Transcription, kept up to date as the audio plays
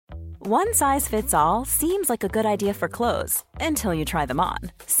One size fits all seems like a good idea for clothes until you try them on.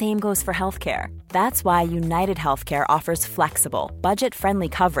 Same goes for healthcare. That's why United Healthcare offers flexible, budget-friendly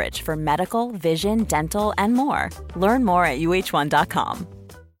coverage for medical, vision, dental, and more. Learn more at uh1.com.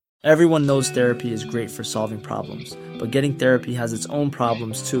 Everyone knows therapy is great for solving problems, but getting therapy has its own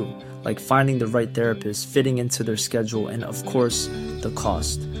problems too, like finding the right therapist, fitting into their schedule, and of course, the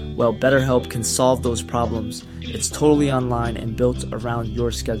cost. Well, BetterHelp can solve those problems. It's totally online and built around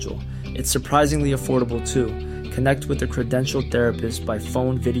your schedule. It's surprisingly affordable too. Connect with a credentialed therapist by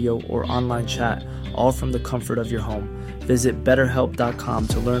phone, video, or online chat, all from the comfort of your home. Visit BetterHelp.com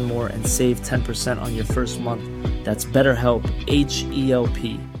to learn more and save 10% on your first month. That's BetterHelp,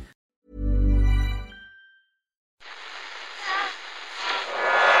 H-E-L-P. Which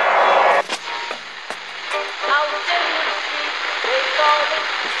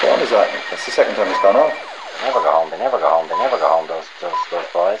one is that? That's the second time it's gone off. They never go home, those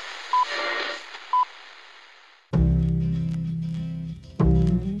boys.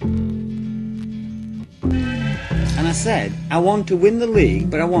 And I said, I want to win the league,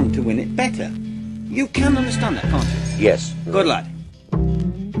 but I want to win it better. You can understand that, can't you? Yes. Good lad.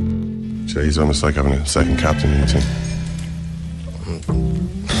 Jeez, almost like having a second captain in the team.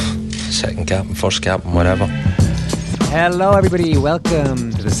 Second captain, first captain, whatever. Hello everybody,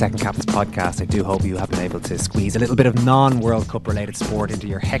 welcome to the Second Captain's podcast. I do hope you have been able to squeeze a little bit of non-World Cup related sport into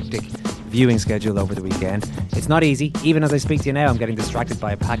your hectic viewing schedule over the weekend. It's not easy. Even as I speak to you now, I'm getting distracted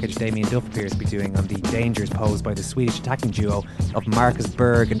by a package Damien Duff appears to be doing on the dangers posed by the Swedish attacking duo of Marcus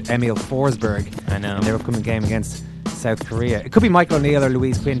Berg and Emil Forsberg. I know. In their upcoming game against South Korea. It could be Michael O'Neill or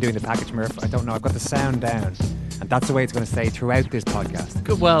Louise Quinn doing the package, Murph. I don't know. I've got the sound down. And that's the way it's going to stay throughout this podcast.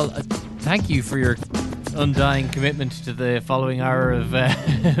 Good. Well, thank you for your undying commitment to the following hour of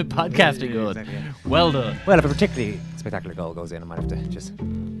podcasting. Good. Exactly, yeah. Well done. Well, if a particularly spectacular goal goes in, I might have to just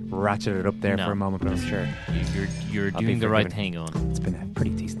ratchet it up there for a moment, but I'm sure You're doing the right thing on. It's been a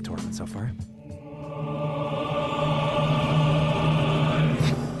pretty decent tournament so far.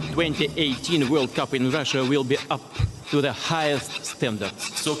 2018 World Cup in Russia will be up to the highest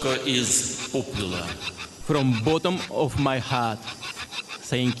standards. Soccer is popular. From bottom of my heart,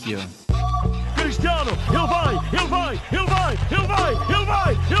 thank you. Cristiano, ele vai!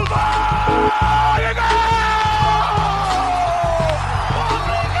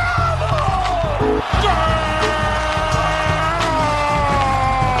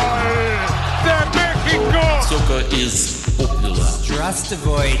 Soccer is popular.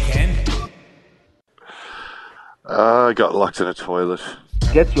 Strastavoy, Ken. I got locked in a toilet.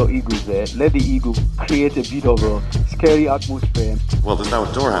 Get your eagles there. Let the eagle create a bit of a scary atmosphere. Well, there's now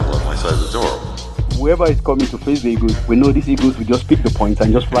a door handle on my side of the door. Whoever is coming to face the eagles, we know these eagles will just pick the points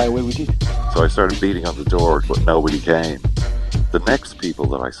and just fly away with it. So I started beating on the door, but nobody came. The next people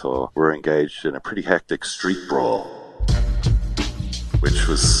that I saw were engaged in a pretty hectic street brawl, which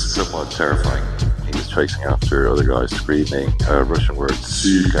was somewhat terrifying. He was chasing after other guys screaming a Russian word,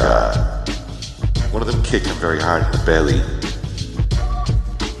 Suka. One of them kicked him very hard in the belly.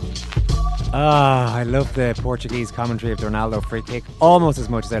 I love the Portuguese commentary of the Ronaldo free kick almost as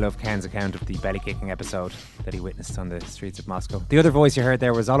much as I love Ken's account of the belly kicking episode that he witnessed on the streets of Moscow. The other voice you heard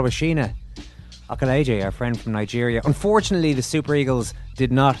there was Oluwashina Akaleje, our friend from Nigeria. Unfortunately, the Super Eagles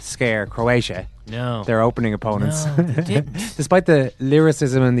did not scare Croatia. No. Their opening opponents. No, they didn't. Despite the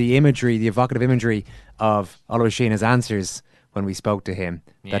lyricism and the imagery, the evocative imagery of Oluwashina's answers when we spoke to him,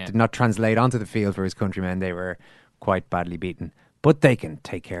 that did not translate onto the field for his countrymen. They were quite badly beaten. But they can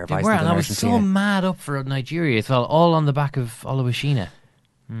take care of Iceland and I was Argentina. so mad up for Nigeria as well, all on the back of Oluwashina.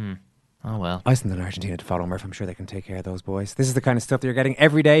 Oh well. Iceland and Argentina to follow, Murph. I'm sure they can take care of those boys. This is the kind of stuff that you're getting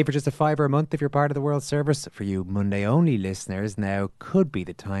every day for just $5 a month if you're part of the World Service. For you Monday-only listeners, now could be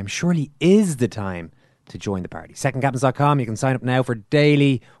the time, surely is the time to join the party. Secondcaptains.com. You can sign up now for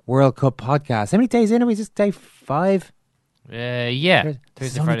daily World Cup podcasts. How many days in are we? Is this day 5? Yeah.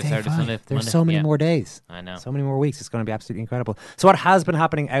 Thursday, Friday, Saturday, Sunday. There's so many more days. I know. So many more weeks. It's going to be absolutely incredible. So what has been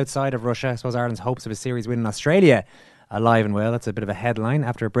happening outside of Russia? I suppose Ireland's hopes of a series win in Australia alive and well. That's a bit of a headline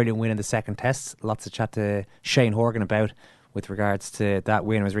after a brilliant win in the second test. Lots of chat to Shane Horgan about with regards to that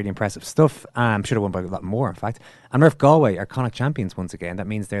win. It was really impressive stuff. Should have won by a lot more, in fact. And Murph, Galway are Connacht champions once again. That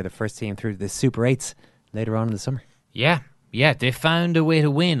means they're the first team through the Super 8s later on in the summer. Yeah. They found a way to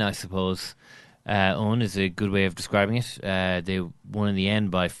win, I suppose. Owen is a good way of describing it. They won in the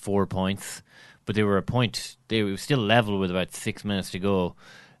end by 4 points, but they were they were still level with about 6 minutes to go.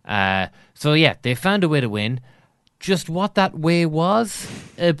 So yeah, they found a way to win. Just what that way was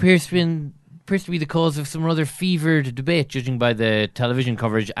appears to be the cause of some rather fevered debate, judging by the television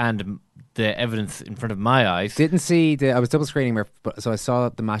coverage and the evidence in front of my eyes. Didn't see I was double screening, so I saw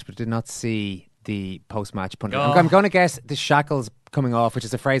the match, but did not see the post-match punishment. Oh. I'm going to guess the shackles coming off, which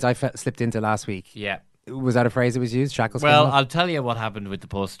is a phrase I slipped into last week. Yeah. Was that a phrase that was used? Shackles Well, coming off? I'll tell you what happened with the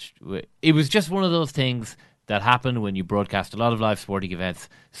post. It was just one of those things that happen when you broadcast a lot of live sporting events.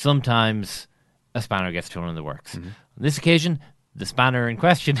 Sometimes a spanner gets thrown in the works. On this occasion, the spanner in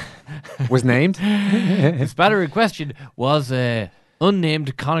question was named. The spanner in question was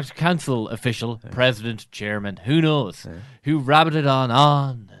unnamed Connacht Council official, president, chairman, who knows, who rabbited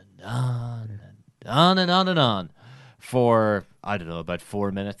on and on for, I don't know, about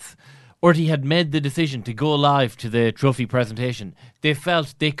 4 minutes. Orty had made the decision to go live to the trophy presentation. They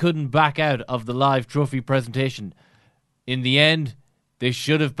felt they couldn't back out of the live trophy presentation. In the end, they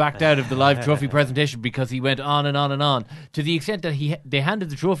should have backed out of the live trophy presentation because he went on and on and on, to the extent that they handed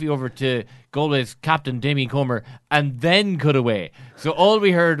the trophy over to Galway's captain, Damien Comer, and then cut away. So all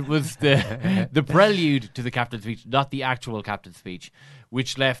we heard was the prelude to the captain's speech, not the actual captain's speech,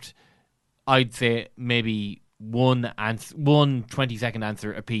 which left, I'd say, maybe one 20-second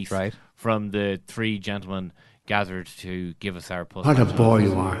answer apiece from the three gentlemen gathered to give us our post. What a boy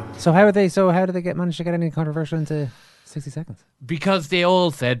you are. So how did they manage to get any controversial into 60 seconds? Because they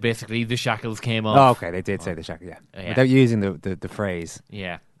all said basically the shackles came off. Oh, okay, they did say the shackles, yeah. Without using the phrase.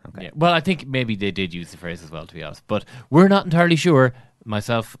 Yeah. Okay. Yeah. Well, I think maybe they did use the phrase as well, to be honest. But we're not entirely sure.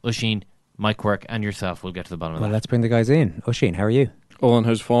 Myself, Oisín, Mike Quirk, and yourself will get to the bottom of that. Well, let's bring the guys in. Oisín, how are you? Owen,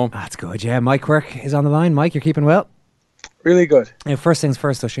 how's form? That's good, yeah. Mike Quirk is on the line. Mike, you're keeping well? Really good. Now, first things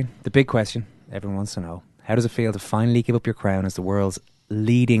first, Oisín. The big question everyone wants to know. How does it feel to finally give up your crown as the world's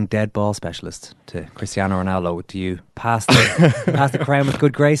leading dead ball specialist to Cristiano Ronaldo? Do you pass the crown with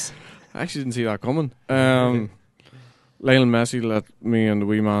good grace? I actually didn't see that coming. Lionel Messi let me and the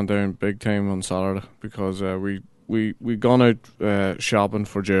wee man down big time on Saturday because we gone out shopping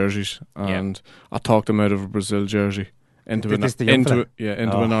for jerseys, and I talked him out of a Brazil jersey into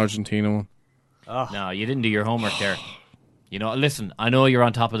an Argentina one. Oh. No, you didn't do your homework there. You know, listen, I know you're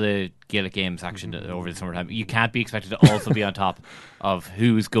on top of the Gaelic Games action over the summertime. You can't be expected to also be on top of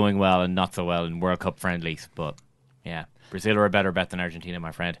who's going well and not so well in World Cup friendlies. But, yeah, Brazil are a better bet than Argentina,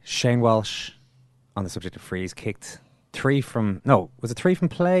 my friend. Shane Walsh, on the subject of frees, kicked 3 from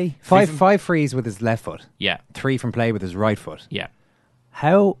play? Five frees with his left foot. Yeah. 3 from play with his right foot. Yeah.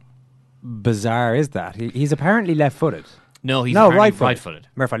 How bizarre is that? He's apparently left-footed. No, he's right-footed.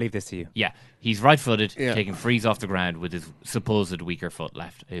 Murph, I leave this to you. Yeah, he's right-footed, taking frees off the ground with his supposed weaker foot,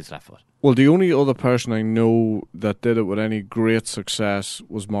 his left foot. Well, the only other person I know that did it with any great success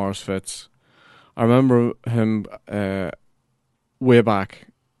was Maurice Fitz. I remember him way back.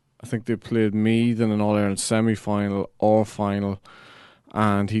 I think they played Meath in an All-Ireland semi-final or final,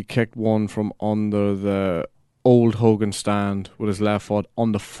 and he kicked one from under the old Hogan stand with his left foot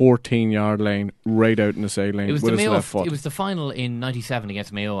on the 14-yard line, right out in the side lane with his left foot. It was the final in '97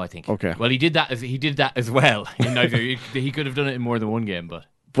 against Mayo, I think. Okay. Well, he did that as well. He could have done it in more than one game,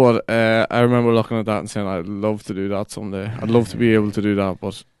 but I remember looking at that and saying, I'd love to do that someday. I'd love to be able to do that,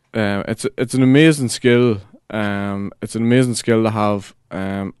 but it's an amazing skill. It's an amazing skill to have,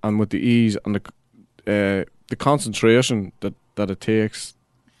 and with the ease and the concentration that it takes,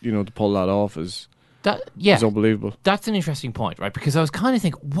 to pull that off is unbelievable. That's an interesting point, right? Because I was kind of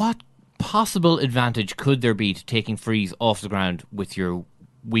thinking, what possible advantage could there be to taking frees off the ground with your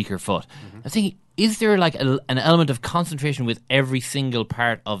weaker foot? I was thinking, is there like an element of concentration with every single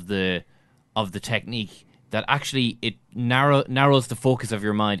part of the technique that actually it narrows the focus of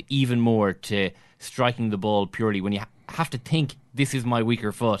your mind even more to striking the ball purely when you have to think, this is my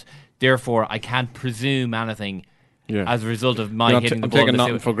weaker foot, therefore I can't presume anything as a result of my hitting the ball. I'm taking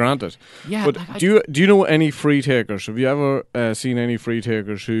nothing for granted. Yeah, but do you know any free takers? Have you ever seen any free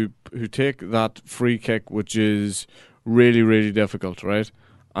takers who take that free kick, which is really, really difficult, right?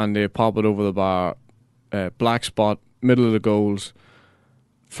 And they pop it over the bar, black spot, middle of the goals,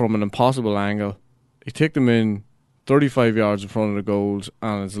 from an impossible angle. You take them in 35 yards in front of the goals,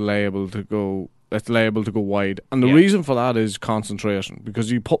 and it's liable to go wide. And the reason for that is concentration,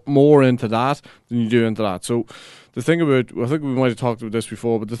 because you put more into that than you do into that. So the thing about, I think we might have talked about this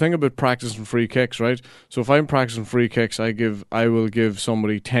before, but the thing about practicing free kicks, right? So if I'm practicing free kicks, I will give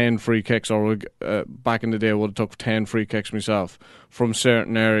somebody 10 free kicks, or back in the day I would have took 10 free kicks myself from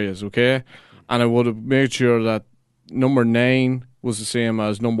certain areas, okay? And I would have made sure that number 9 was the same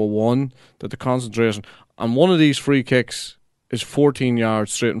as number 1, that the concentration. And one of these free kicks is 14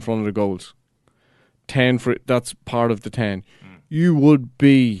 yards straight in front of the goals. 10 free, that's part of the 10. You would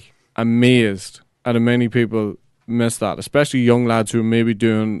be amazed at how many people miss that, especially young lads who are maybe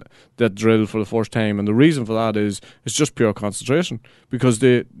doing that drill for the first time. And the reason for that is it's just pure concentration, because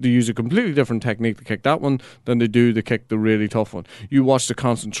they use a completely different technique to kick that one than they do to kick the really tough one. You watch the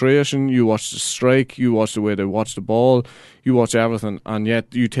concentration, you watch the strike, you watch the way they watch the ball, you watch everything, and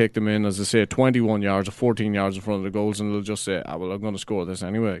yet you take them in, as I say, 21 yards or 14 yards in front of the goals, and they'll just say, well, I'm going to score this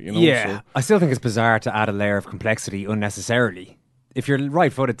anyway. Yeah, so. I still think it's bizarre to add a layer of complexity unnecessarily. If you're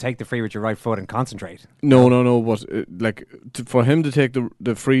right-footed, take the free with your right foot and concentrate. No. But for him to take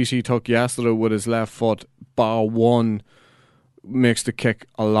the frees he took yesterday with his left foot, bar one, makes the kick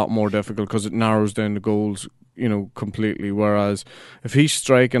a lot more difficult because it narrows down the goals, completely. Whereas if he's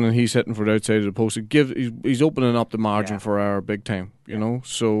striking and he's hitting for the outside of the post, he's opening up the margin for error big time.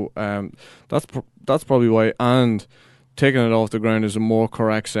 So that's probably why. And taking it off the ground is a more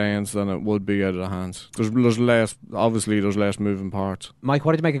correct science than it would be out of the hands. There's less moving parts. Mike,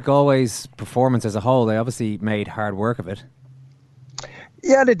 what did you make of Galway's performance as a whole? They obviously made hard work of it.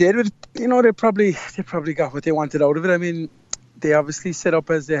 Yeah, they did. They probably got what they wanted out of it. I mean, they obviously set up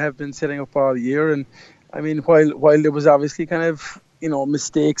as they have been setting up all year, and I mean, while there was obviously kind of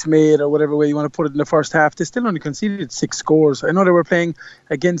mistakes made or whatever way you want to put it in the first half, they still only conceded 6 scores. I know they were playing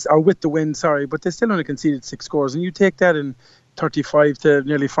against or with the wind, but they still only conceded 6 scores. And you take that in 35 to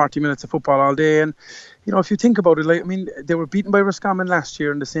nearly 40 minutes of football all day. And, if you think about it, they were beaten by Roscommon last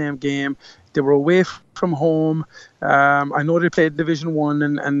year in the same game. They were away from home. I know they played Division 1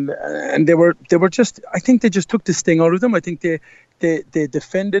 and they were just, I think they just took the sting out of them. I think they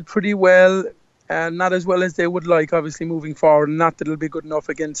defended pretty well. Not as well as they would like, obviously, moving forward. Not that it'll be good enough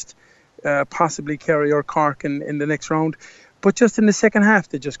against possibly Kerry or Cork in the next round. But just in the second half,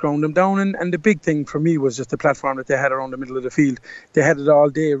 they just ground them down. And the big thing for me was just the platform that they had around the middle of the field. They had it all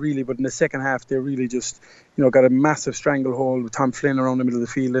day, really. But in the second half, they really just, got a massive stranglehold with Tom Flynn around the middle of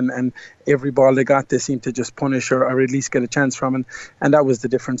the field. And every ball they got, they seemed to just punish or at least get a chance from. And that was the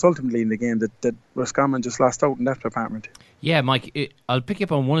difference ultimately in the game, that Roscommon just lost out in that department. Yeah, Mike, I'll pick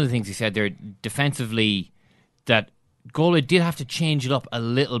up on one of the things you said there defensively, that Galway did have to change it up a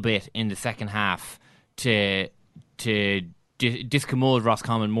little bit in the second half to discommode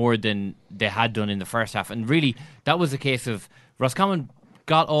Roscommon more than they had done in the first half. And really, that was a case of Roscommon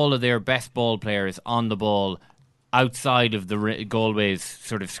got all of their best ball players on the ball outside of the Galway's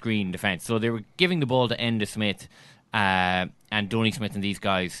sort of screen defence. So they were giving the ball to Enda Smith and Donny Smith and these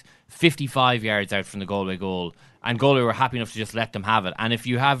guys 55 yards out from the Galway goal. And Galway were happy enough to just let them have it. And if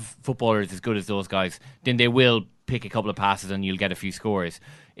you have footballers as good as those guys, then they will pick a couple of passes and you'll get a few scores.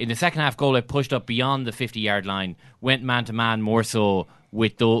 In the second half, Galway pushed up beyond the 50-yard line, went man-to-man more so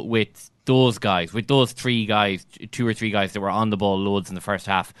with those guys, with those 3 guys, 2 or 3 guys that were on the ball loads in the first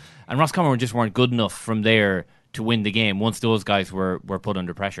half. And Roscommon just weren't good enough from there to win the game once those guys were put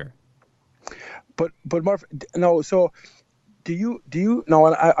under pressure. But Murph, no, so... Do you no?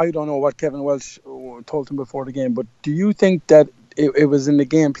 I don't know what Kevin Welsh told him before the game, but do you think that it was in the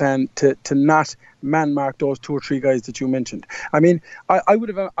game plan to not man mark those 2 or 3 guys that you mentioned? I mean, I would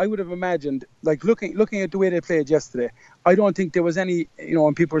have imagined, like looking at the way they played yesterday, I don't think there was any,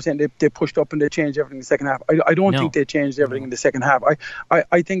 when people were saying they pushed up and they changed everything in the second half. I don't think they changed everything in the second half.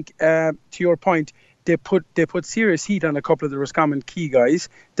 I think to your point, they put serious heat on a couple of the Roscommon key guys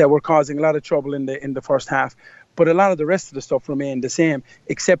that were causing a lot of trouble in the first half. But a lot of the rest of the stuff remained the same,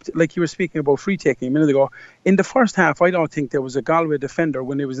 except, like you were speaking about free taking a minute ago, in the first half, I don't think there was a Galway defender,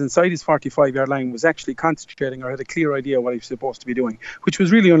 when he was inside his 45-yard line, was actually concentrating or had a clear idea what he was supposed to be doing, which was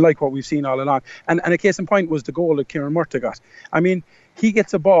really unlike what we've seen all along. And a case in point was the goal that Kieran Murta got. I mean, he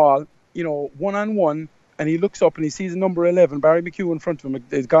gets a ball, one-on-one, and he looks up and he sees number 11, Barry McHugh, in front of him.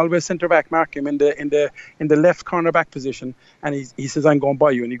 The Galway centre-back mark him in the left corner-back position, and he says, I'm going by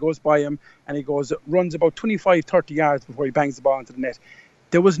you. And he goes by him, and he runs about 25, 30 yards before he bangs the ball into the net.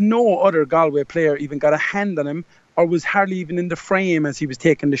 There was no other Galway player even got a hand on him or was hardly even in the frame as he was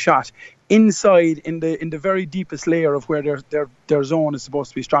taking the shot, inside in the very deepest layer of where their zone is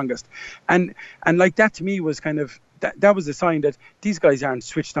supposed to be strongest. And like that to me was kind of, that was a sign that these guys aren't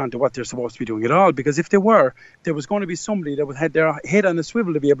switched on to what they're supposed to be doing at all, because if they were, there was going to be somebody that would have their head on a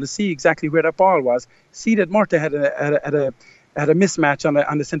swivel to be able to see exactly where that ball was, see that Murta had a mismatch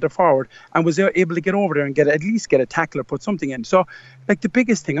on the centre forward and was able to get over there and at least get a tackle or put something in. So, like, the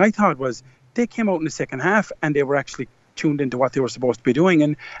biggest thing I thought was they came out in the second half and they were actually tuned into what they were supposed to be doing,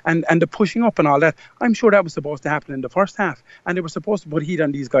 and the pushing up and all that. I'm sure that was supposed to happen in the first half, and they were supposed to put heat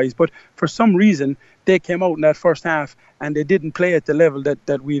on these guys, but for some reason they came out in that first half and they didn't play at the level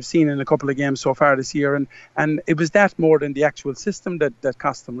that we've seen in a couple of games so far this year, and it was that more than the actual system that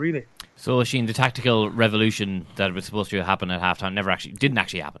cost them, really. So, Sheen, the tactical revolution that was supposed to happen at halftime didn't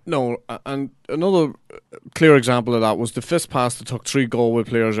actually happen. No, and another clear example of that was the fist pass that took 3 Galway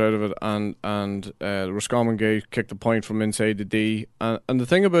players out of it, and Roscommon Gay kicked a point from inside the D. And the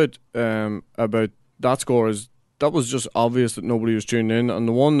thing about that score is that was just obvious that nobody was tuning in. And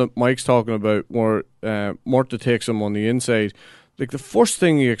the one that Mike's talking about, where Murta takes him on the inside. Like, the first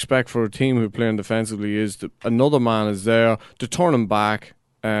thing you expect for a team who are playing defensively is that another man is there to turn him back,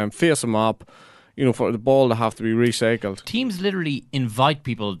 face him up, for the ball to have to be recycled. Teams literally invite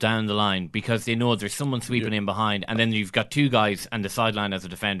people down the line because they know there's someone sweeping in behind, and then you've got 2 guys and the sideline as a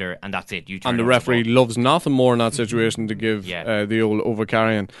defender, and that's it. And the referee loves nothing more in that situation to give the old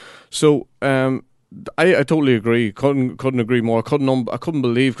overcarrying. So I totally agree. Couldn't agree more. I couldn't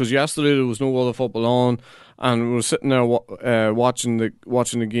believe, because yesterday there was no other football on, and we were sitting there watching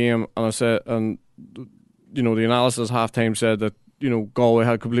the game, and I said, and the analysis half time said that Galway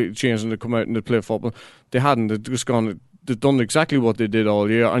had completely changed and they come out and they play football. They hadn't. They'd done exactly what they did all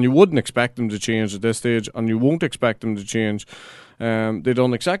year, and you wouldn't expect them to change at this stage, and you won't expect them to change. They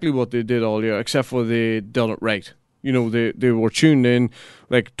done exactly what they did all year, except for they done it right. They were tuned in.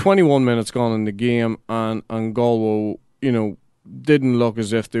 Like, 21 minutes gone in the game, and Galway, didn't look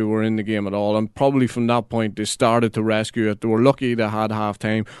as if they were in the game at all. And probably from that point, they started to rescue it. They were lucky they had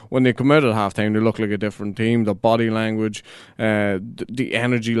half-time. When they come out at half-time, they looked like a different team. The body language, the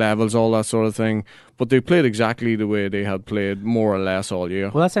energy levels, all that sort of thing. But they played exactly the way they had played more or less all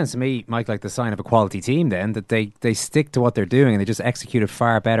year. Well, that sounds to me, Mike, like the sign of a quality team then, that they stick to what they're doing and they just execute it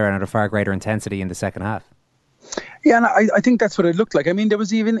far better and at a far greater intensity in the second half. Yeah, and I think that's what it looked like. I mean, there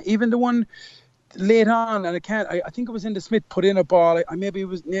was even the one late on, and I think it was in the Smith put in a ball. Maybe it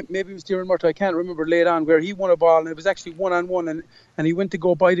was Darren Murta. I can't remember, late on, where he won a ball, and it was actually 1-on-1, and he went to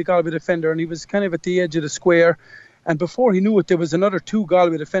go by the Galway defender, and he was kind of at the edge of the square. And before he knew it, there was another 2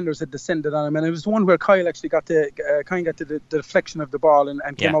 Galway defenders that descended on him, and it was the one where Kyle actually got the deflection of the ball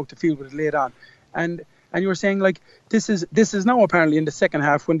and came out the field with it late on. And you were saying, like, this is now apparently in the second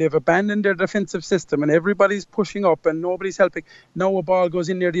half, when they've abandoned their defensive system and everybody's pushing up and nobody's helping. Now a ball goes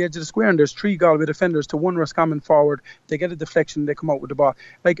in near the edge of the square and there's 3 Galway defenders to 1 Roscommon forward. They get a deflection, they come out with the ball.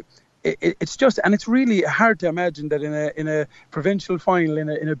 Like, it's just, and it's really hard to imagine that in a provincial final,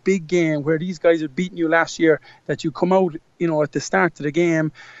 in a big game where these guys had beaten you last year, that you come out, at the start of the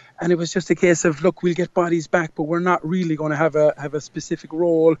game. And it was just a case of, look, we'll get bodies back, but we're not really going to have a specific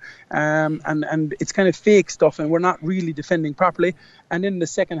role, and it's kind of fake stuff, and we're not really defending properly. And in the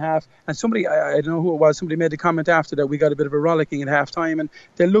second half, and somebody, I don't know who it was, somebody made a comment after that we got a bit of a rollicking at half time, and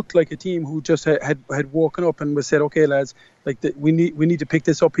they looked like a team who just had woken up and was said, okay, lads, like, we need to pick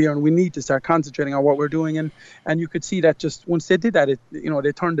this up here, and we need to start concentrating on what we're doing. And you could see that just once they did that,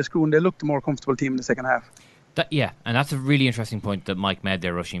 they turned the screw and they looked a more comfortable team in the second half. And that's a really interesting point that Mike made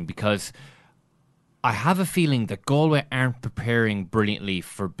there, Rushing, because I have a feeling that Galway aren't preparing brilliantly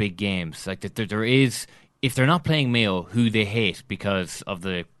for big games. Like, that there is, if they're not playing Mayo, who they hate because of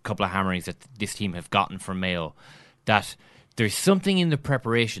the couple of hammerings that this team have gotten from Mayo, that there's something in the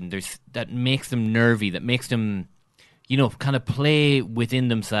preparation that makes them nervy, that makes them, kind of play within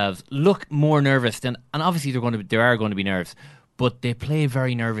themselves, look more nervous than, and obviously there are going to be nerves, but they play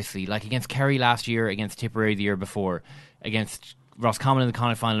very nervously. Like against Kerry last year, against Tipperary the year before, against Roscommon in the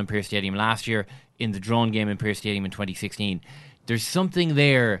Connacht final in Pearse Stadium last year, in the Drone game in Pearse Stadium in 2016. There's something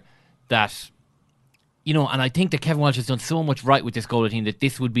there that, and I think that Kevin Walsh has done so much right with this Galway team that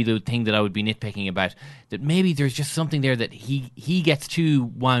this would be the thing that I would be nitpicking about, that maybe there's just something there that he gets too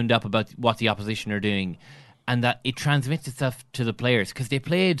wound up about what the opposition are doing, and that it transmits itself to the players, because they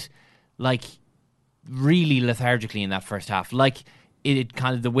played like really lethargically in that first half, like it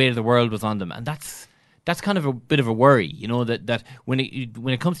kind of the weight of the world was on them, and that's kind of a bit of a worry, that when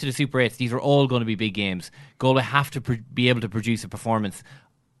it comes to the Super 8s, these are all going to be big games. Galway have to be able to produce a performance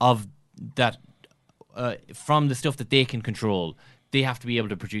of that from the stuff that they can control. They have to be able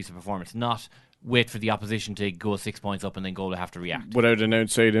to produce a performance, not wait for the opposition to go 6 points up and then Galway have to react without an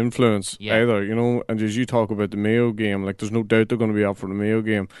outside influence either. And as you talk about the Mayo game, like, there's no doubt they're going to be up for the Mayo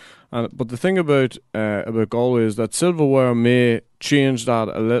game. But the thing about Galway is that silverware may change that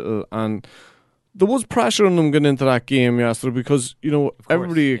a little, and there was pressure on them going into that game yesterday because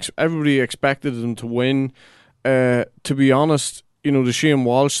everybody expected them to win. To be honest, the Shane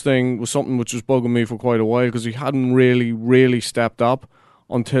Walsh thing was something which was bugging me for quite a while, because he hadn't really stepped up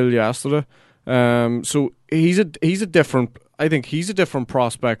until yesterday. So he's a different. I think he's a different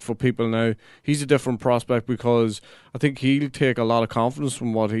prospect for people now. He's a different prospect because I think he'll take a lot of confidence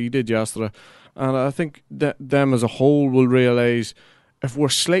from what he did yesterday, and I think that them as a whole will realise if we're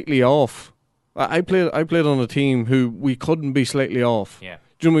slightly off. I played on a team who we couldn't be slightly off. Yeah.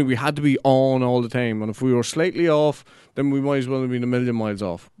 Do you know what I mean? We had to be on all the time, and if we were slightly off, then we might as well have been a million miles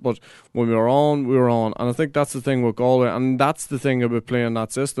off. But when we were on, we were on. And I think that's the thing with Galway, and that's the thing about playing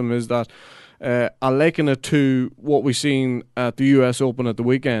that system, is that I liken it to what we seen at the US Open at the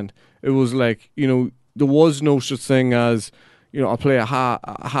weekend. It was like, there was no such thing as, I'll play a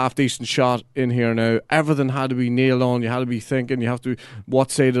half decent shot in here now. Everything had to be nailed on. You had to be thinking, what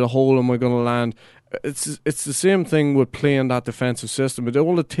side of the hole am I going to land? It's the same thing with playing that defensive system. But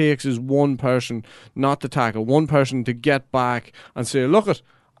all it takes is one person not to tackle, one person to get back and say, look,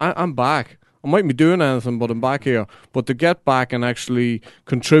 I'm back. I mightn't be doing anything, but I'm back here. But to get back and actually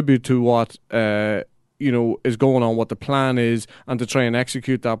contribute to what is going on, what the plan is, and to try and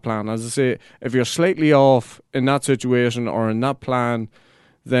execute that plan. As I say, if you're slightly off in that situation or in that plan,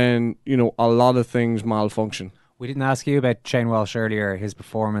 then a lot of things malfunction. We didn't ask you about Shane Walsh earlier, his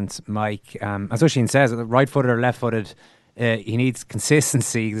performance, Mike. As Oisin says, right-footed or left-footed, he needs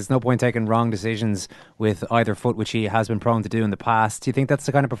consistency. There's no point taking wrong decisions with either foot, which he has been prone to do in the past. Do you think that's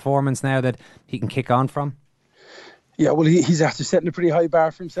the kind of performance now that he can kick on from? Yeah, well, he's after setting a pretty high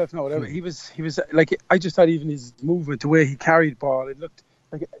bar for himself now. He was like, I just thought even his movement, the way he carried the ball, it looked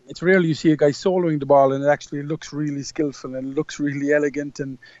like, it's rare you see a guy soloing the ball and it actually looks really skillful and looks really elegant,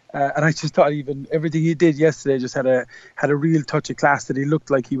 and I just thought even everything he did yesterday just had a real touch of class, that he looked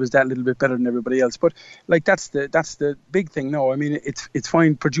like he was that little bit better than everybody else. But like that's the big thing now. I mean, it's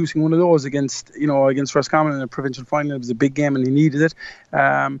fine producing one of those against Roscommon in a provincial final. It was a big game and he needed it.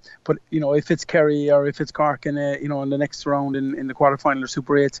 But if it's Kerry or if it's Cork in in the next round in the quarterfinal or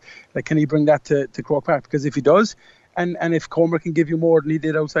Super 8, like, can he bring that to Croke Park? Because if he does, and if Comer can give you more than he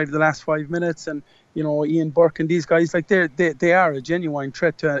did outside of the last 5 minutes, and Ian Burke and these guys, like they are a genuine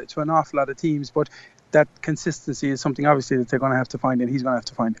threat to an awful lot of teams. But that consistency is something obviously that they're going to have to find, and he's going to have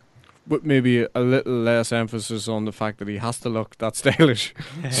to find it. But maybe a little less emphasis on the fact that he has to look that stylish.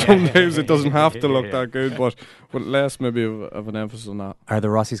 Sometimes it doesn't have to look that good, but less maybe of an emphasis on that. Are the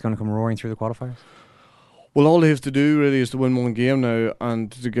Rossies going to come roaring through the qualifiers? Well, all they have to do really is to win one game now and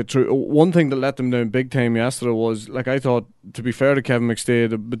to get through. One thing that let them down big time yesterday was, like, I thought, to be fair to Kevin McStay,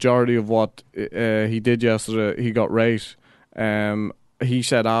 the majority of what he did yesterday, he got right. He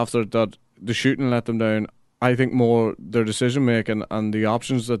said after that the shooting let them down. I think more their decision making and the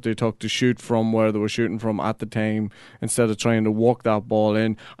options that they took to shoot from where they were shooting from at the time, instead of trying to walk that ball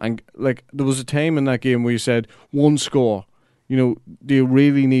in. And like, there was a time in that game where you said one score. They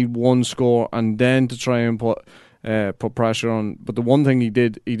really need one score and then to try and put pressure on. But the one thing he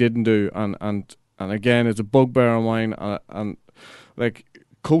didn't do, and again, it's a bugbear of mine. And like,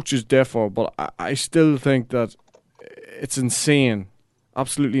 coaches differ, but I still think that it's insane,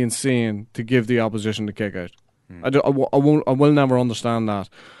 absolutely insane, to give the opposition the kick out. I will never understand that.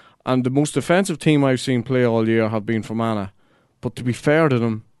 And the most defensive team I've seen play all year have been Fermanagh. But to be fair to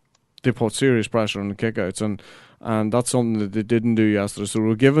them, they put serious pressure on the kickouts, and that's something that they didn't do yesterday. So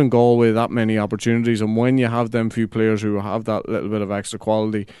we're giving Galway that many opportunities, and when you have them few players who have that little bit of extra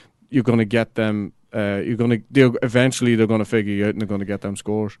quality, you're going to get them. Eventually they're going to figure you out and they're going to get them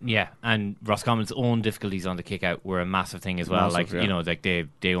scores. Yeah, and Roscommon's own difficulties on the kick out were a massive thing as well. Massive, like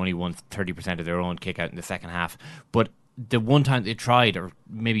they only won 30% of their own kick out in the second half, but the one time they tried, or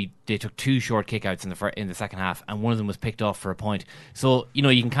maybe they took two short kickouts in the second half, and one of them was picked off for a point. So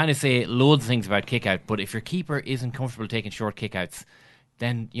you can kind of say loads of things about kick out, but if your keeper isn't comfortable taking short kickouts,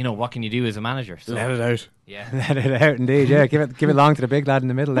 then what can you do as a manager? So, let it out. Yeah, let it out indeed. Yeah, give it long to the big lad in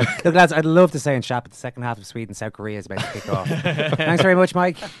the middle. Look, lads, I'd love to say in Shap, the second half of Sweden South Korea is about to kick off. Thanks very much,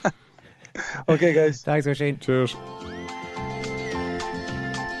 Mike. Okay, guys. Thanks, Oisin. Cheers.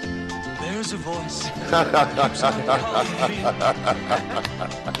 There's a voice.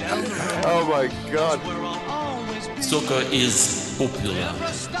 Oh my God. Soccer is popular.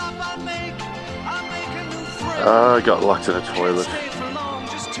 I got locked in a toilet.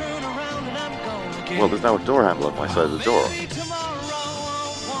 Well, there's now a door handle on my side of the door.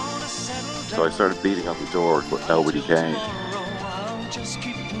 So I started beating on the door, but nobody came.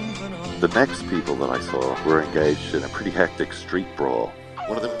 The next people that I saw were engaged in a pretty hectic street brawl.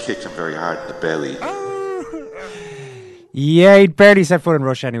 One of them kicked him very hard in the belly. Yeah, he'd barely set foot in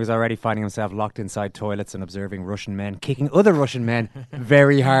Russia and he was already finding himself locked inside toilets and observing Russian men kicking other Russian men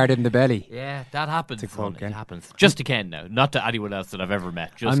very hard in the belly. Yeah, that happens. It happens. Just to Ken now, not to anyone else that I've ever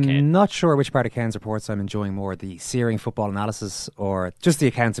met. Just Ken. I'm not sure which part of Ken's reports I'm enjoying more, the searing football analysis or just the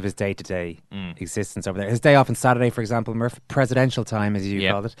accounts of his day-to-day existence over there. His day off on Saturday, for example, Murph, presidential time as you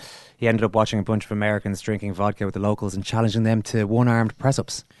called it, he ended up watching a bunch of Americans drinking vodka with the locals and challenging them to one-armed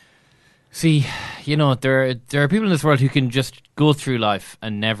press-ups. See, there are people in this world who can just go through life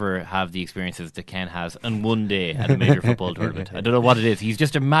and never have the experiences that Ken has on one day at a major football tournament. I don't know what it is. He's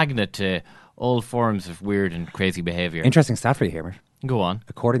just a magnet to all forms of weird and crazy behaviour. Interesting stat for you here, Mert. Go on.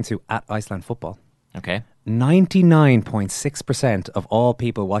 According to @Iceland Football, okay, 99.6% of all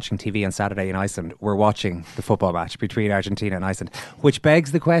people watching TV on Saturday in Iceland were watching the football match between Argentina and Iceland, which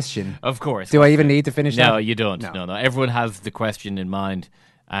begs the question. Of course. Do I even need to finish that? No, you don't. No. Everyone has the question in mind,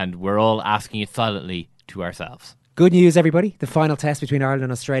 and we're all asking it silently to ourselves. Good news, everybody. The final test between Ireland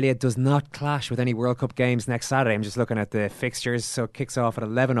and Australia does not clash with any World Cup games next Saturday. I'm just looking at the fixtures. So it kicks off at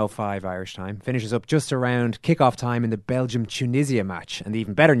 11:05 Irish time. Finishes up just around kick-off time in the Belgium-Tunisia match. And the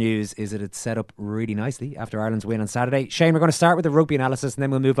even better news is that it's set up really nicely after Ireland's win on Saturday. Shane, we're going to start with the rugby analysis and then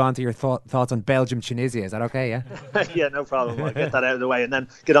we'll move on to your thoughts on Belgium-Tunisia. Is that okay, yeah? Yeah, no problem. I'll get that out of the way and then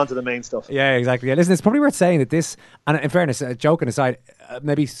get on to the main stuff. Yeah, exactly. Yeah, listen, it's probably worth saying that this, and in fairness, joking aside,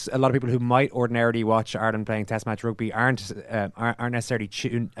 maybe a lot of people who might ordinarily watch Ireland playing Test match rugby aren't necessarily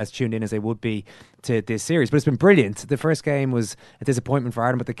tuned in as they would be to this series. But it's been brilliant. The first game was a disappointment for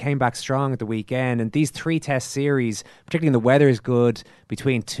Ireland, but they came back strong at the weekend. And these 3 Test series, particularly when the weather is good,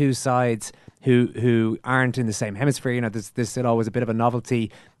 between two sides who aren't in the same hemisphere, there's still always a bit of a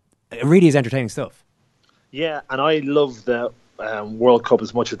novelty. It really is entertaining stuff. Yeah, and I love the World Cup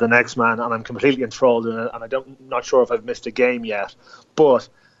as much as the next man, and I'm completely enthralled in it, and I'm not sure if I've missed a game yet, but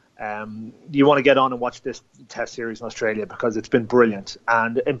you want to get on and watch this Test series in Australia because it's been brilliant,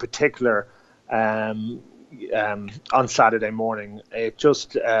 and in particular on Saturday morning it was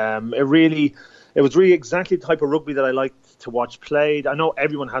really exactly the type of rugby that I like to watch played. I know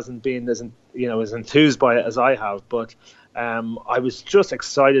everyone hasn't been as enthused by it as I have, but I was just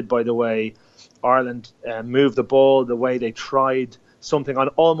excited by the way Ireland moved the ball, the way they tried something on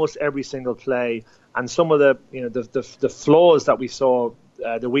almost every single play, and some of the flaws that we saw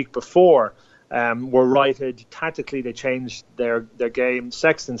the week before were righted. Tactically, they changed their game.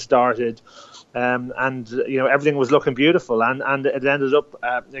 Sexton started, and everything was looking beautiful, and it ended up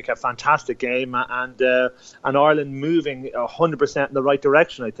like a fantastic game, and Ireland moving 100% in the right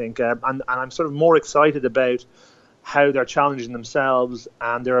direction, I think, and I'm sort of more excited about how they're challenging themselves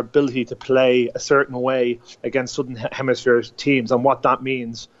and their ability to play a certain way against Southern Hemisphere teams and what that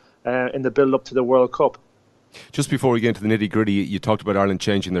means in the build-up to the World Cup. Just before we get into the nitty-gritty, you talked about Ireland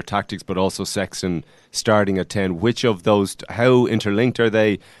changing their tactics, but also Sexton starting at 10. Which of those, how interlinked are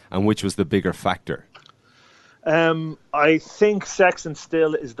they, and which was the bigger factor? I think Sexton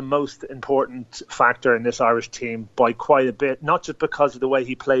still is the most important factor in this Irish team by quite a bit, not just because of the way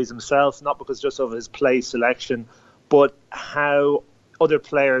he plays himself, not because just of his play selection, but how other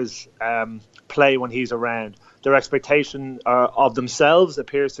players play when he's around. Their expectation of themselves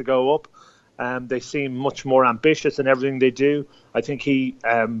appears to go up. They seem much more ambitious in everything they do. I think he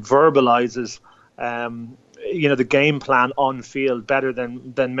verbalizes, the game plan on field better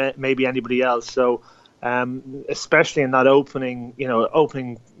than maybe anybody else. So, especially in that opening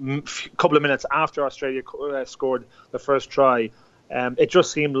couple of minutes after Australia scored the first try, it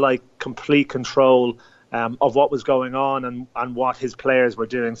just seemed like complete control of what was going on and what his players were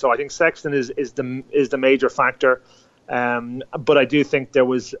doing. So I think Sexton is the major factor. But I do think there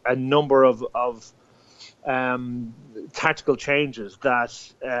was a number of tactical changes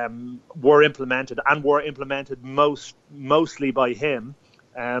that were implemented mostly by him,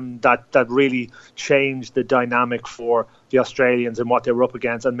 that really changed the dynamic for the Australians and what they were up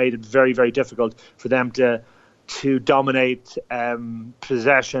against, and made it very, very difficult for them to dominate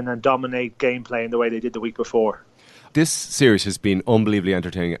possession and dominate gameplay in the way they did the week before. This series has been unbelievably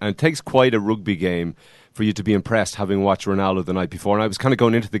entertaining, and it takes quite a rugby game for you to be impressed, having watched Ronaldo the night before. And I was kind of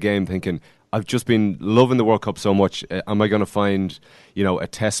going into the game thinking, I've just been loving the World Cup so much. Am I going to find, a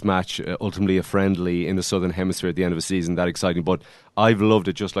test match, ultimately a friendly in the Southern Hemisphere at the end of a season that exciting? But I've loved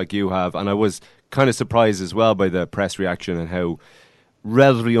it just like you have. And I was kind of surprised as well by the press reaction and how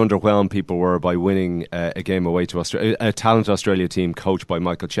relatively underwhelmed people were by winning a game away to Australia, a talented Australia team coached by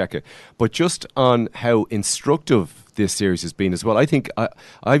Michael Cheika. But just on how instructive this series has been as well, I think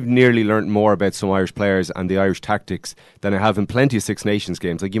I've nearly learnt more about some Irish players and the Irish tactics than I have in plenty of Six Nations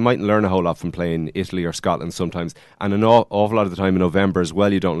games. Like, you might learn a whole lot from playing Italy or Scotland sometimes, and an awful lot of the time in November as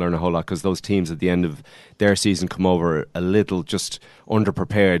well you don't learn a whole lot, because those teams at the end of their season come over a little just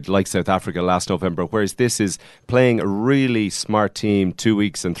underprepared, like South Africa last November, whereas this is playing a really smart team 2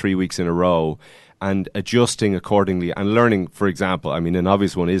 weeks and 3 weeks in a row and adjusting accordingly and learning. For example, I mean, an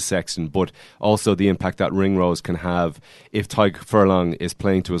obvious one is Sexton, but also the impact that Ringrose can have if Tadhg Furlong is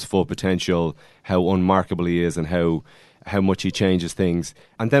playing to his full potential, how unmarkable he is and how how much he changes things.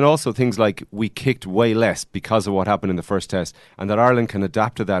 And then also things like we kicked way less because of what happened in the first test, and that Ireland can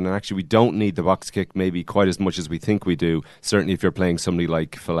adapt to that, and actually we don't need the box kick maybe quite as much as we think we do, certainly if you're playing somebody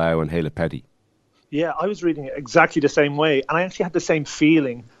like Folau and Haley Petty. Yeah, I was reading it exactly the same way, and I actually had the same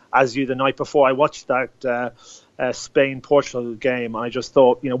feeling as you the night before. I watched that Spain-Portugal game, and I just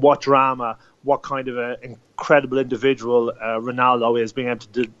thought, what drama, what kind of an incredible individual Ronaldo is, being able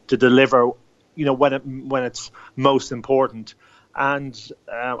to deliver, when it's most important. And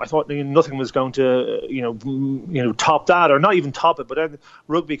I thought nothing was going to, top that, or not even top it. But then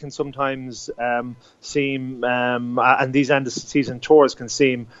rugby can sometimes seem, and these end of season tours can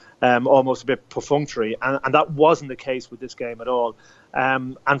seem almost a bit perfunctory, and that wasn't the case with this game at all.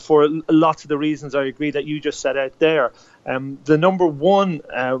 And for lots of the reasons I agree that you just set out there. The number one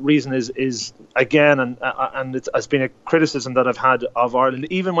reason is again, and it's been a criticism that I've had of Ireland,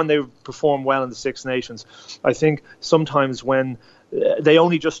 even when they perform well in the Six Nations. I think sometimes when they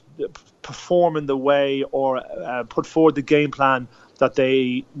only just perform in the way or put forward the game plan that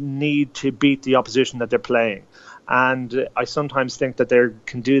they need to beat the opposition that they're playing. And I sometimes think that they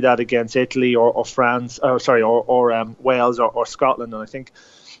can do that against Italy or France, or Wales or Scotland. And I think,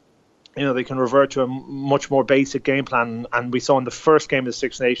 they can revert to a much more basic game plan. And we saw in the first game of the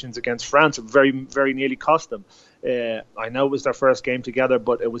Six Nations against France, it very, very nearly cost them. I know it was their first game together,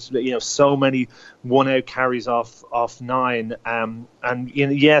 but it was, so many one-out carries off 9. And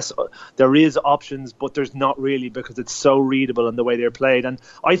yes, there is options, but there's not really, because it's so readable in the way they're played. And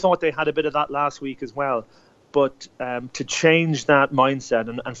I thought they had a bit of that last week as well. But to change that mindset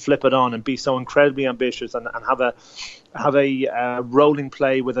and flip it on and be so incredibly ambitious and have a rolling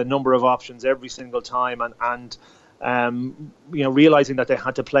play with a number of options every single time, and realizing that they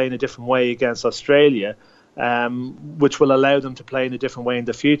had to play in a different way against Australia, which will allow them to play in a different way in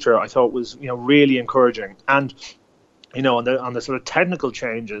the future, I thought was really encouraging. And on the sort of technical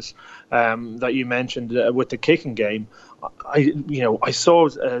changes that you mentioned with the kicking game, I saw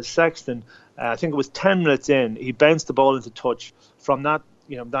Sexton. I think it was 10 minutes in, he bounced the ball into touch from that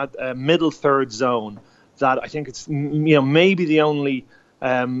middle third zone. That I think it's maybe the only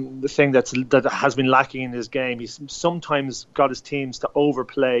thing that has been lacking in his game. He's sometimes got his teams to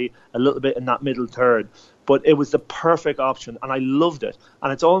overplay a little bit in that middle third, but it was the perfect option, and I loved it.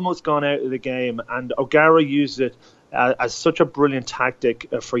 And it's almost gone out of the game, and O'Gara used it as such a brilliant tactic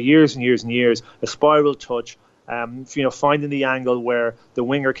for years and years and years. A spiral touch. Finding the angle where the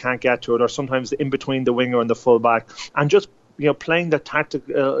winger can't get to it, or sometimes in between the winger and the fullback, and just playing the tactic,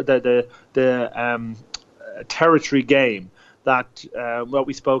 the territory game that what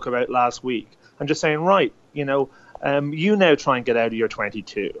we spoke about last week, and just saying, right, you now try and get out of your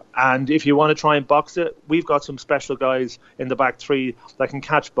 22, and if you want to try and box it, we've got some special guys in the back three that can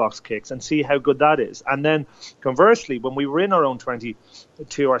catch box kicks, and see how good that is. And then conversely, when we were in our own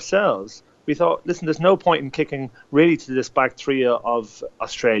 22 ourselves, we thought, listen, there's no point in kicking really to this back three of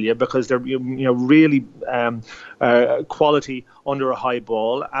Australia, because they're really quality under a high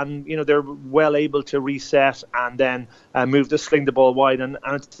ball, and they're well able to reset and then sling the ball wide, and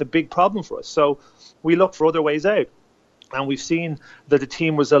it's a big problem for us. So we looked for other ways out. And we've seen that the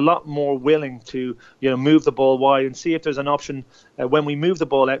team was a lot more willing to, move the ball wide and see if there's an option when we move the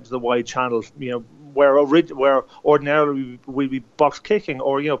ball out to the wide channel, where ordinarily we'd be box kicking,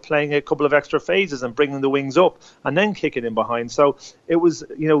 or playing a couple of extra phases and bringing the wings up and then kicking in behind. So it was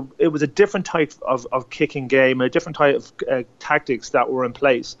a different type of kicking game, a different type of tactics that were in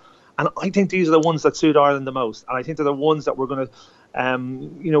place. And I think these are the ones that suit Ireland the most. And I think they're the ones that we're going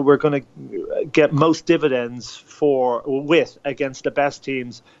to get most dividends with against the best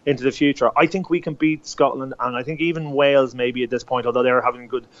teams into the future. I think we can beat Scotland, and I think even Wales maybe at this point, although they're having a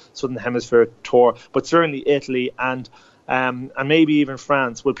good Southern Hemisphere tour, but certainly Italy and maybe even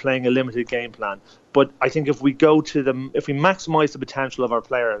France will playing a limited game plan. But I think if we go to them, if we maximise the potential of our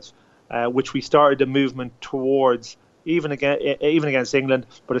players, which we started a movement towards, even against England,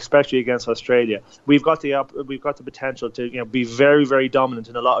 but especially against Australia, we've got the potential to be very, very dominant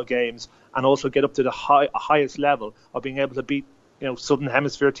in a lot of games, and also get up to the highest level of being able to beat Southern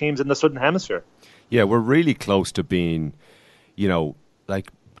Hemisphere teams in the Southern Hemisphere. Yeah, we're really close to being,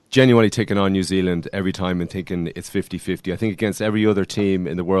 genuinely taking on New Zealand every time and thinking it's 50-50. I think against every other team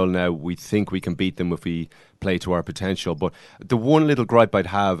in the world now, we think we can beat them if we play to our potential. But the one little gripe I'd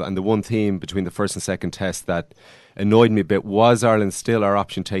have, and the one theme between the first and second test that annoyed me a bit, was Ireland still our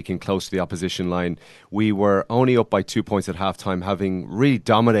option taking close to the opposition line. We were only up by 2 points at half-time, having really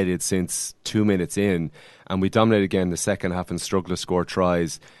dominated since 2 minutes in, and we dominated again in the second half and struggled to score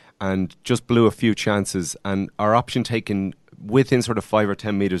tries and just blew a few chances. And our option taking within sort of 5 or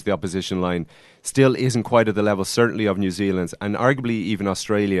 10 metres of the opposition line still isn't quite at the level, certainly of New Zealand's, and arguably even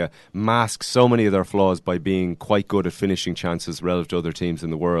Australia masks so many of their flaws by being quite good at finishing chances relative to other teams in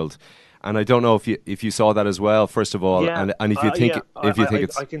the world. And I don't know if you saw that as well, first of all, and if you think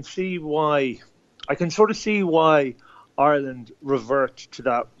it's... I can see why. I can sort of see why Ireland revert to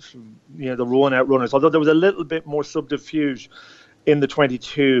that, the run-out runners. Although there was a little bit more subterfuge in the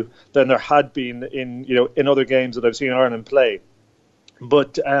 22 than there had been in other games that I've seen Ireland play.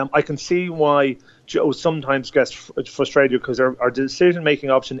 But I can see why Joe sometimes gets frustrated because our decision-making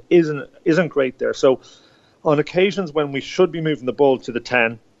option isn't great there. So on occasions when we should be moving the ball to the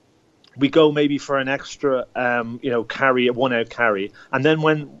 10, we go maybe for an extra, carry, a one-out carry. And then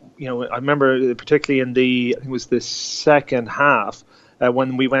when, I remember particularly in I think it was the second half,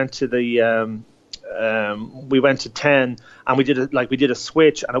 when we went to we went to 10 and we did a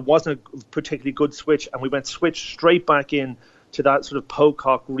switch, and it wasn't a particularly good switch, and we went switch straight back in to that sort of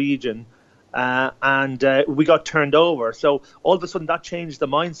Pocock region, and we got turned over. So all of a sudden that changed the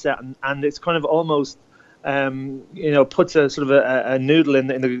mindset, and it's kind of almost puts a sort of a noodle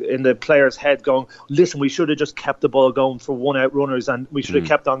in the player's head, going, listen, we should have just kept the ball going for one out runners, and we should have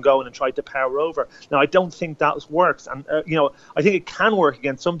kept on going and tried to power over. Now, I don't think that works, and I think it can work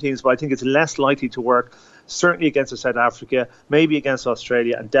against some teams, but I think it's less likely to work certainly against South Africa, maybe against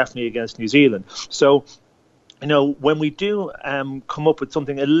Australia, and definitely against New Zealand. So when we do come up with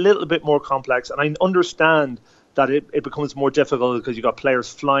something a little bit more complex, and I understand that it becomes more difficult because you've got players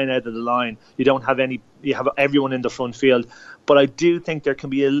flying out of the line. You have everyone in the front field. But I do think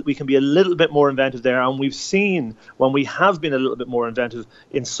we can be a little bit more inventive there. And we've seen when we have been a little bit more inventive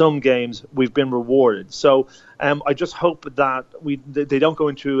in some games, we've been rewarded. So I just hope that they don't go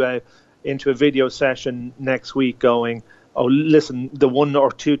into a video session next week going, oh, listen, the one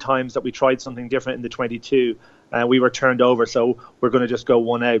or two times that we tried something different in the 22, we were turned over, so we're going to just go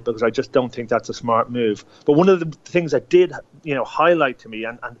one out, because I just don't think that's a smart move. But one of the things that did, highlight to me,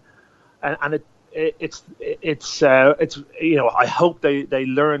 and it's I hope they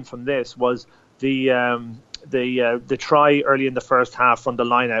learn from this, was the try early in the first half from the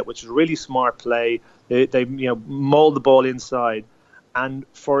line out, which is really smart play. They mauled the ball inside, and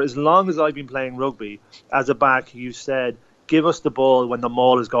for as long as I've been playing rugby as a back, you said, give us the ball when the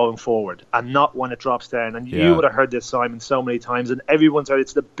maul is going forward and not when it drops down. And you would have heard this, Simon, so many times, and everyone's heard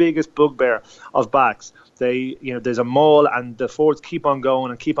it's the biggest bugbear of backs. There's a maul and the forwards keep on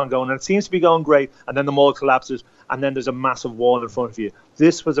going, and it seems to be going great, and then the maul collapses, and then there's a massive wall in front of you.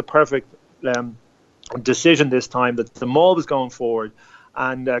 This was a perfect decision this time, that the maul was going forward,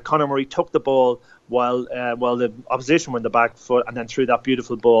 and Conor Murray took the ball while the opposition were in the back foot, and then threw that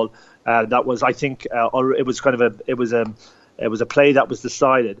beautiful ball. That was, I think, it was a play that was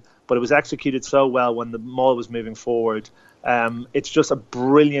decided, but it was executed so well when the maul was moving forward. It's just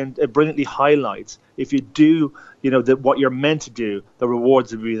brilliantly highlights. If you do, what you're meant to do, the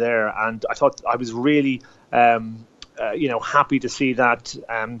rewards will be there. And I thought I was really, happy to see that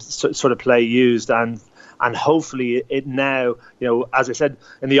sort of play used, and hopefully it now, as I said,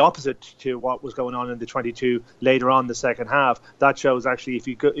 in the opposite to what was going on in the 22 later on the second half, that shows actually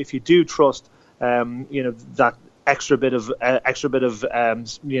if you do trust, that extra bit of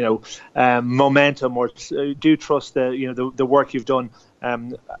momentum, or do trust the work you've done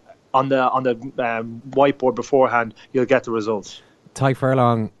on the whiteboard beforehand, you'll get the results. Ty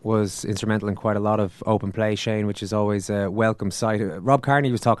Furlong was instrumental in quite a lot of open play, Shane, which is always a welcome sight. Rob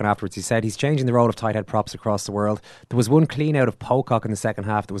Kearney was talking afterwards. He said he's changing the role of tight head props across the world. There was one clean out of Pocock in the second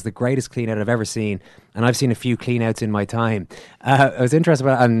half that was the greatest clean out I've ever seen, and I've seen a few clean outs in my time. I was interested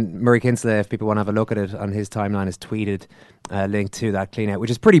about, and Murray Kinsley, if people want to have a look at it on his timeline, has tweeted a link to that clean out, which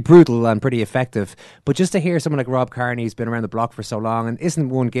is pretty brutal and pretty effective. But just to hear someone like Rob Kearney, who's been around the block for so long and isn't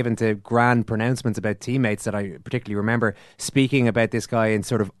one given to grand pronouncements about teammates, that I particularly remember speaking about this guy in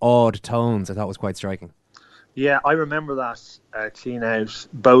sort of awed tones, I thought was quite striking. Yeah, I remember that clean out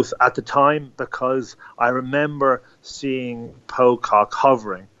both at the time, because I remember seeing Pocock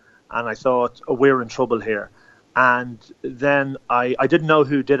hovering, and I thought, oh, we're in trouble here. And then I didn't know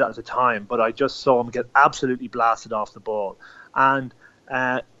who did it at the time, but I just saw him get absolutely blasted off the ball. And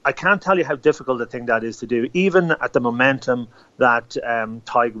I can't tell you how difficult a thing that is to do, even at the momentum that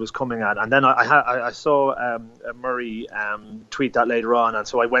Tiger was coming at. And then I saw Murray tweet that later on, and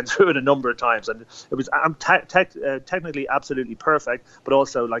so I went through it a number of times, and it was technically absolutely perfect, but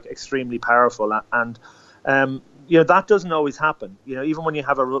also like extremely powerful. And that doesn't always happen. Even when you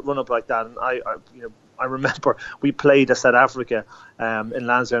have a run up like that, and I remember we played South Africa in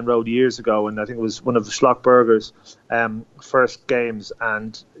Lansdowne Road years ago, and I think it was one of the Schlockberger's first games,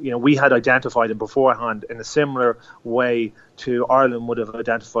 and we had identified him beforehand in a similar way to Ireland would have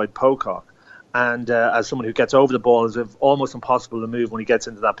identified Pocock. And as someone who gets over the ball, is almost impossible to move when he gets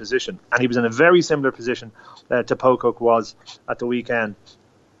into that position. And he was in a very similar position to Pocock was at the weekend.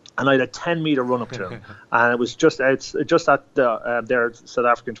 And I had a 10-metre run up to him, and it was just at their South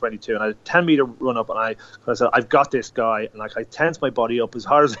African 22. And I had a 10-metre run up, and I said, "I've got this guy." And I tensed my body up as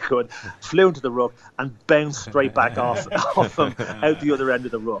hard as I could, flew into the ruck, and bounced straight back off him out the other end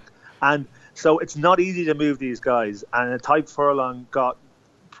of the ruck. And so it's not easy to move these guys. And Tyke Furlong got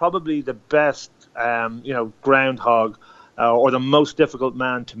probably the best, groundhog or the most difficult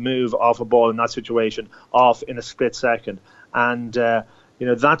man to move off a ball in that situation off in a split second. And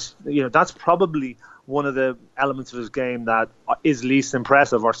that's probably one of the elements of his game that is least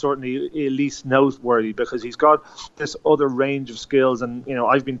impressive, or certainly least noteworthy, because he's got this other range of skills. And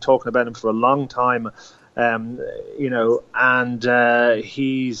I've been talking about him for a long time. He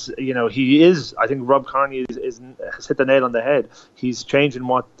is. I think Rob Carney has hit the nail on the head. He's changing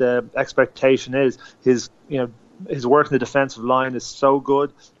what the expectation is. His work in the defensive line is so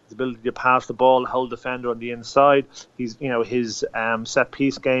good. His ability to pass the ball, hold defender on the inside. His set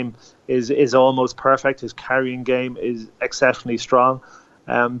piece game is almost perfect. His carrying game is exceptionally strong.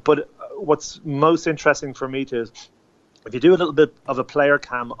 But what's most interesting for me is if you do a little bit of a player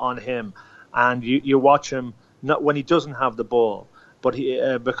cam on him, and you watch him not when he doesn't have the ball, but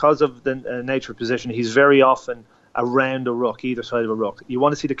because of the nature of position, he's very often around a ruck, either side of a ruck. You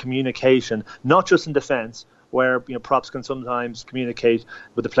want to see the communication, not just in defence, where props can sometimes communicate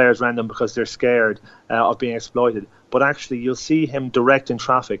with the players around them because they're scared of being exploited. But actually, you'll see him directing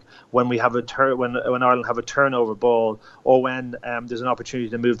traffic when we have when Ireland have a turnover ball, or when there's an opportunity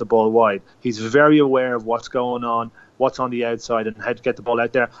to move the ball wide. He's very aware of what's going on, what's on the outside, and how to get the ball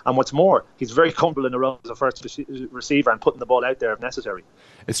out there. And what's more, he's very comfortable in the role as a first receiver and putting the ball out there if necessary.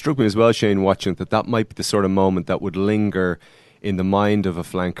 It struck me as well, Shane, watching that might be the sort of moment that would linger in the mind of a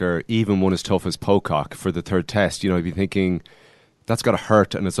flanker, even one as tough as Pocock, for the third test. You'd be thinking, that's got to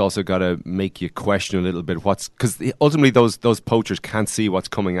hurt, and it's also got to make you question a little bit because ultimately those poachers can't see what's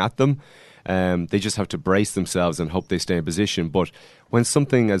coming at them. They just have to brace themselves and hope they stay in position. But when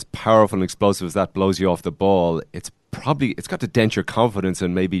something as powerful and explosive as that blows you off the ball, it's got to dent your confidence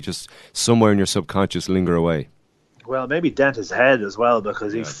and maybe just somewhere in your subconscious linger away. Well, maybe dent his head as well,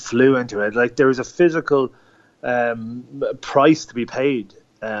 because he flew into it. Like, there is a physical price to be paid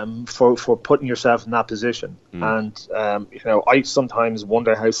for putting yourself in that position. And I sometimes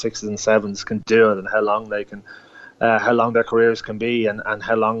wonder how 6s and 7s can do it, and how long they can, how long their careers can be, and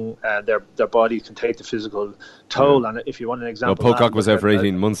how long their body can take the physical toll. And if you want an example, Pocock was out for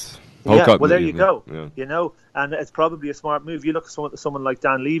 18 months. Well, there you go. Yeah. And it's probably a smart move. You look at someone like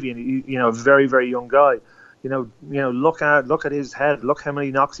Dan Levy, and a very, very young guy. Look at his head. Look how many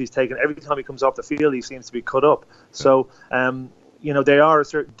knocks he's taken. Every time he comes off the field, he seems to be cut up. So, they are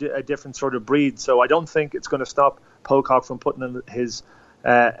a different sort of breed. So I don't think it's going to stop Pocock from putting his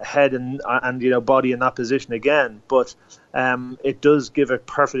head and body in that position again. But it does give a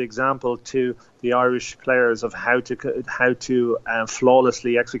perfect example to the Irish players of how to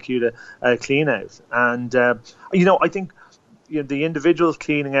flawlessly execute a clean out. And I think the individuals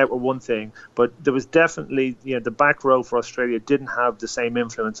cleaning out were one thing, but there was definitely the back row for Australia didn't have the same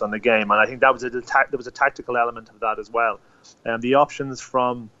influence on the game, and I think that was there was a tactical element of that as well. The options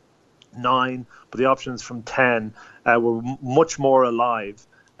from 9, but the options from 10 were much more alive.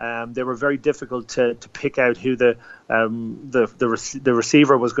 They were very difficult to pick out who the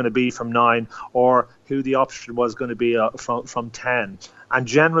receiver was going to be from 9, or who the option was going to be from 10. And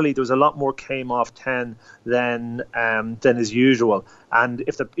generally, there was a lot more came off 10 than is usual. And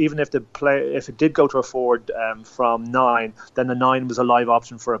if it did go to a forward from 9, then the 9 was a live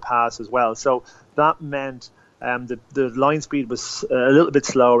option for a pass as well. So that meant the line speed was a little bit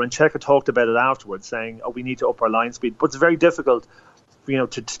slower. And Checker talked about it afterwards, saying, we need to up our line speed. But it's very difficult, to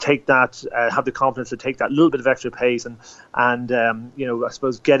take that, have the confidence to take that little bit of extra pace and I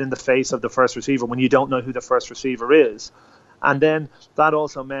suppose get in the face of the first receiver when you don't know who the first receiver is. And then that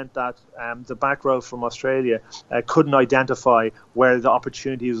also meant that the back row from Australia couldn't identify where the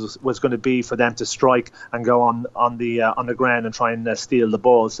opportunity was going to be for them to strike and go on the ground and try and steal the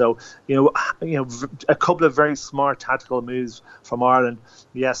ball. So a couple of very smart tactical moves from Ireland.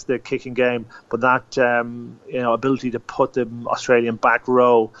 Yes, the kicking game, but that ability to put the Australian back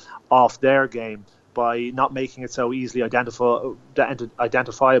row off their game by not making it so easily identifiable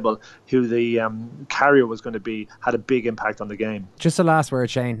who the carrier was going to be, had a big impact on the game. Just a last word,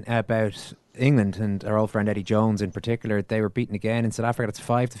 Shane, about England and our old friend Eddie Jones in particular. They were beaten again in South Africa. That's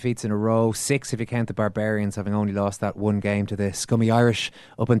 5 defeats in a row, 6 if you count the Barbarians having only lost that one game to the scummy Irish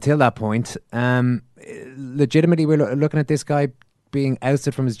up until that point. Legitimately, we're looking at this guy being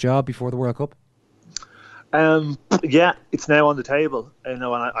ousted from his job before the World Cup. Yeah, it's now on the table. And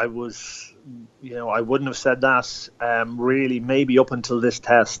I was, I wouldn't have said that really maybe up until this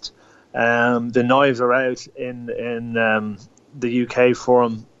test. The knives are out in the UK for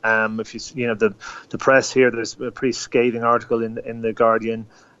him. If the press here, there's a pretty scathing article in the Guardian.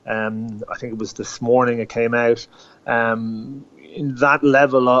 I think it was this morning it came out. In that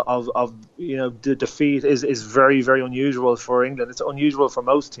level of the defeat is very, very unusual for England. It's unusual for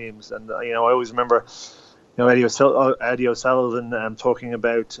most teams, and I always remember Eddie O'Sullivan talking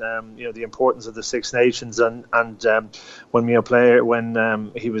about the importance of the Six Nations, and when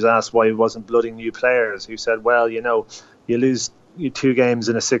he was asked why he wasn't blooding new players, he said, well, you lose 2 games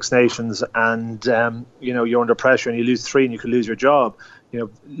in a Six Nations, and you're under pressure, and you lose 3 and you could lose your job.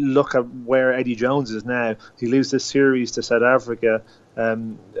 Look at where Eddie Jones is now. He loses this series to South Africa,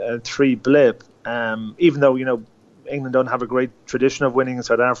 3 blip. Even though England don't have a great tradition of winning in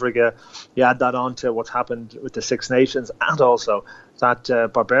South Africa, you add that on to what's happened with the Six Nations, and also that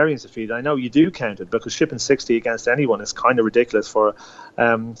Barbarians defeat. I know you do count it, because shipping 60 against anyone is kind of ridiculous for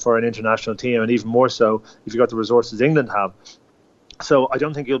an international team, and even more so if you've got the resources England have. So I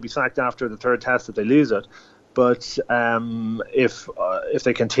don't think he'll be sacked after the 3rd test if they lose it. But if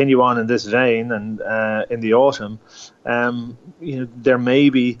they continue on in this vein, and in the autumn, there may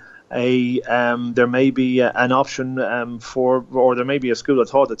be an option or there may be a school of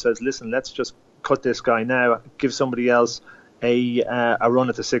thought that says, listen, let's just cut this guy now, give somebody else a run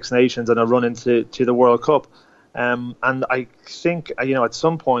at the Six Nations and a run into the World Cup. And I think at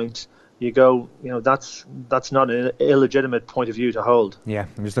some point you go, that's not an illegitimate point of view to hold. Yeah,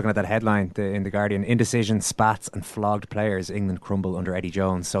 I'm just looking at that headline in The Guardian. Indecision, spats and flogged players. England crumble under Eddie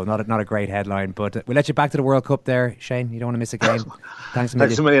Jones. So not a great headline, but we'll let you back to the World Cup there, Shane. You don't want to miss a game. Thanks a million.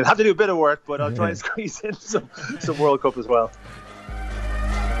 Thanks a million. I have to do a bit of work, but I'll try and squeeze in some World Cup as well.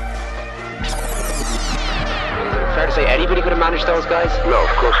 Fair to say anybody could have managed those guys? No, of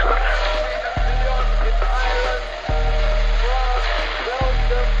course not.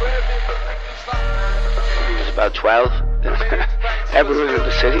 About 12. Everyone in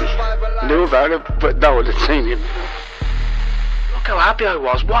the city knew about it, but no one had seen him. Look how happy I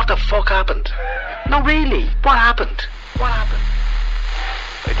was. What the fuck happened? No, really, what happened? What happened?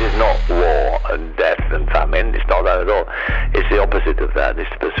 It is not war and death and famine. It's not that at all. It's the opposite of that. It's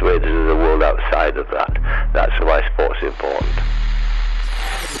to persuade us of the world outside of that. That's why sport's important.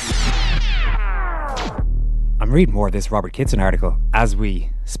 I'm reading more of this Robert Kitson article as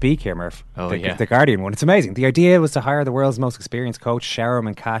we speak here, Murph. The Guardian one. It's amazing. The idea was to hire the world's most experienced coach, shower him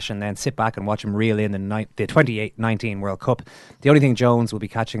in cash, and then sit back and watch him reel in the 2019 World Cup. The only thing Jones will be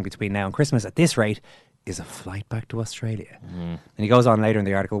catching between now and Christmas at this rate is a flight back to Australia. And he goes on later in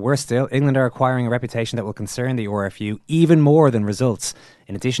the article, worse still, England are acquiring a reputation that will concern the RFU even more than results.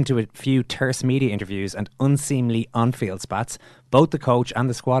 In addition to a few terse media interviews and unseemly on-field spats, both the coach and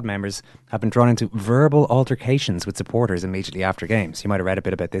the squad members have been drawn into verbal altercations with supporters immediately after games. You might have read a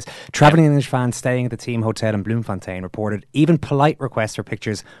bit about this. Travelling English fans staying at the team hotel in Bloemfontein reported even polite requests for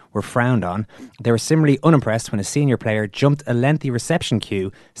pictures were frowned on. They were similarly unimpressed when a senior player jumped a lengthy reception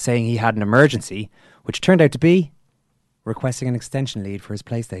queue saying he had an emergency, which turned out to be requesting an extension lead for his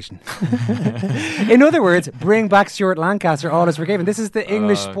PlayStation. In other words, bring back Stuart Lancaster, all is forgiven. This is the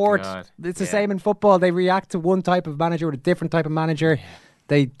English sport. God. It's the same in football. They react to one type of manager with a different type of manager.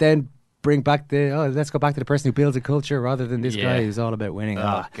 They then bring back let's go back to the person who builds a culture rather than this guy who's all about winning.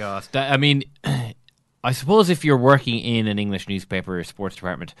 God. I suppose if you're working in an English newspaper or sports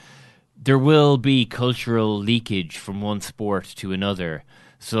department, there will be cultural leakage from one sport to another,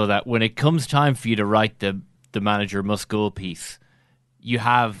 so that when it comes time for you to write the manager must go piece,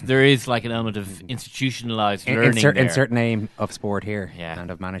 there is like an element of institutionalized learning insert name of sport here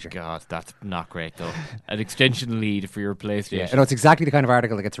and of manager. God, that's not great though. An extension lead for your PlayStation. Yeah, no, it's exactly the kind of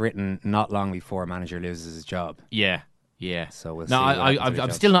article that gets written not long before a manager loses his job. Yeah. So we'll see.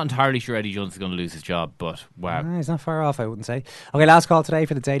 I'm still not entirely sure Eddie Jones is going to lose his job, but wow. He's not far off, I wouldn't say. Okay, last call today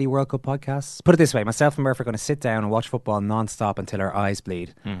for the Daily World Cup podcast. Put it this way, myself and Murph are going to sit down and watch football non-stop until our eyes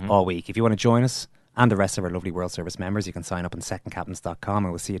bleed all week. If you want to join us and the rest of our lovely World Service members, you can sign up on secondcaptains.com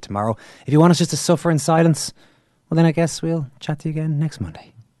and we'll see you tomorrow. If you want us just to suffer in silence, well then I guess we'll chat to you again next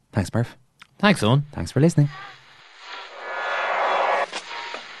Monday. Thanks, Murph. Thanks, Owen. Thanks for listening.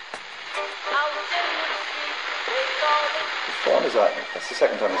 the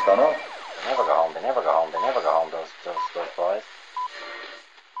second time it's gone off. They never go home, they never go home, they never go home, those boys.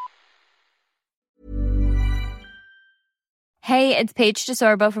 Hey, it's Paige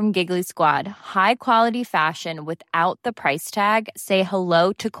DeSorbo from Giggly Squad. High quality fashion without the price tag. Say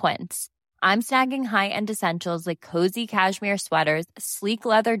hello to Quince. I'm snagging high-end essentials like cozy cashmere sweaters, sleek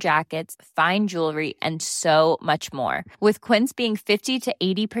leather jackets, fine jewelry, and so much more. With Quince being 50 to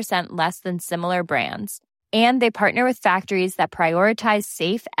 80% less than similar brands. And they partner with factories that prioritize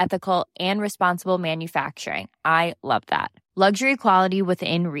safe, ethical, and responsible manufacturing. I love that. Luxury quality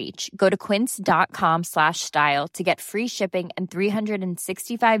within reach. Go to quince.com/style to get free shipping and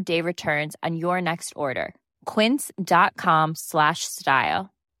 365-day returns on your next order. Quince.com/style.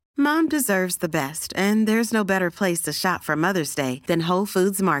 Mom deserves the best, and there's no better place to shop for Mother's Day than Whole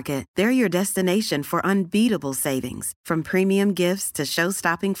Foods Market. They're your destination for unbeatable savings, from premium gifts to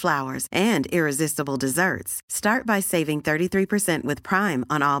show-stopping flowers and irresistible desserts. Start by saving 33% with Prime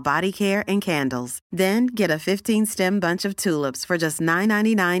on all body care and candles. Then get a 15-stem bunch of tulips for just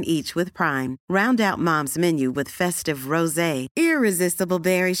 $9.99 each with Prime. Round out Mom's menu with festive rosé, irresistible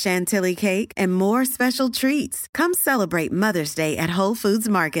berry chantilly cake, and more special treats. Come celebrate Mother's Day at Whole Foods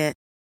Market.